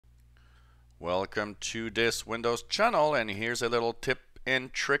Welcome to this Windows channel, and here's a little tip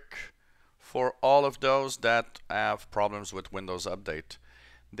and trick for all of those that have problems with Windows Update.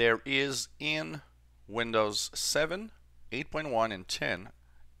 There is in Windows 7, 8.1, and 10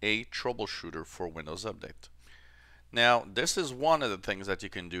 a troubleshooter for Windows Update. Now, this is one of the things that you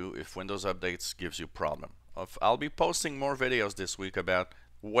can do if Windows Updates gives you problem. I'll be posting more videos this week about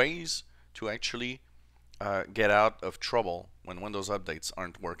ways to actually get out of trouble when Windows Updates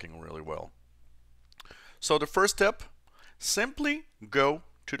aren't working really well. So the first step, simply go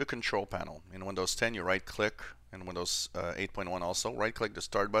to the control panel. In Windows 10, you right click, in Windows 8.1 also, right click the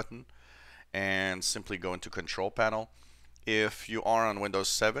start button and simply go into control panel. If you are on Windows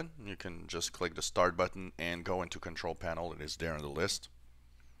 7, you can just click the start button and go into control panel. It is there on the list.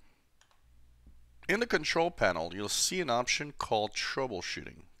 In the control panel, you'll see an option called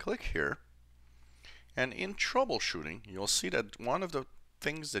troubleshooting. Click here, and in troubleshooting, you'll see that one of the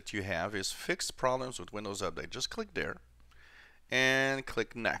things that you have is fixed problems with Windows Update. Just click there and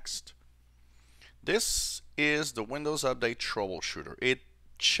click next. This is the Windows Update troubleshooter. It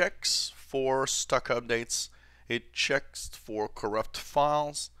checks for stuck updates, it checks for corrupt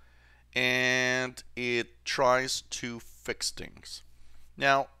files, and it tries to fix things.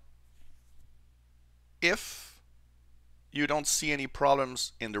 Now, if you don't see any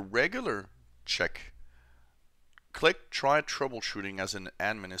problems in the regular check, click Try Troubleshooting as an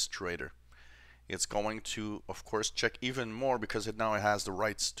administrator. It's going to, of course, check even more because it now has the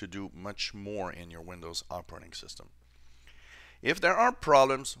rights to do much more in your Windows operating system. If there are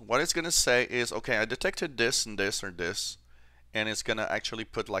problems, what it's going to say is, okay, I detected this and this or this, and it's going to actually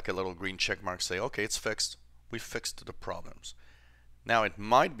put like a little green check mark, say, okay, it's fixed. We fixed the problems. Now, it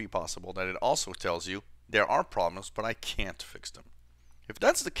might be possible that it also tells you there are problems, but I can't fix them. If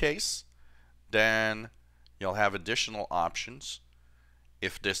that's the case, then you'll have additional options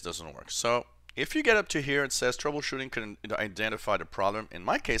if this doesn't work. So if you get up to here, it says troubleshooting can identify the problem. In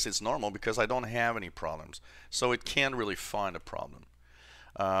my case, it's normal because I don't have any problems. So it can't really find a problem.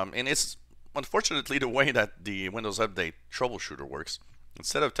 And it's unfortunately the way that the Windows Update troubleshooter works.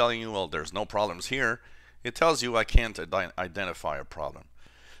 Instead of telling you, well, there's no problems here, it tells you I can't identify a problem.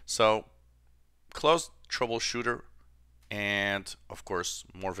 So close troubleshooter. And of course,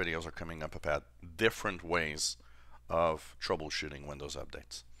 more videos are coming up about different ways of troubleshooting Windows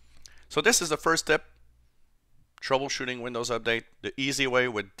updates. So this is the first step, troubleshooting Windows Update, the easy way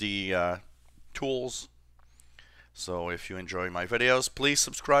with the tools. So if you enjoy my videos, please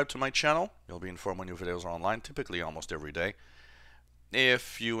subscribe to my channel. You'll be informed when new videos are online, typically almost every day.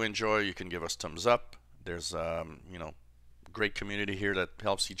 If you enjoy, you can give us thumbs up. There's great community here that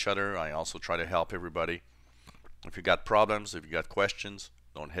helps each other. I also try to help everybody. If you got problems, if you got questions,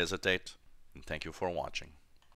 don't hesitate. And thank you for watching.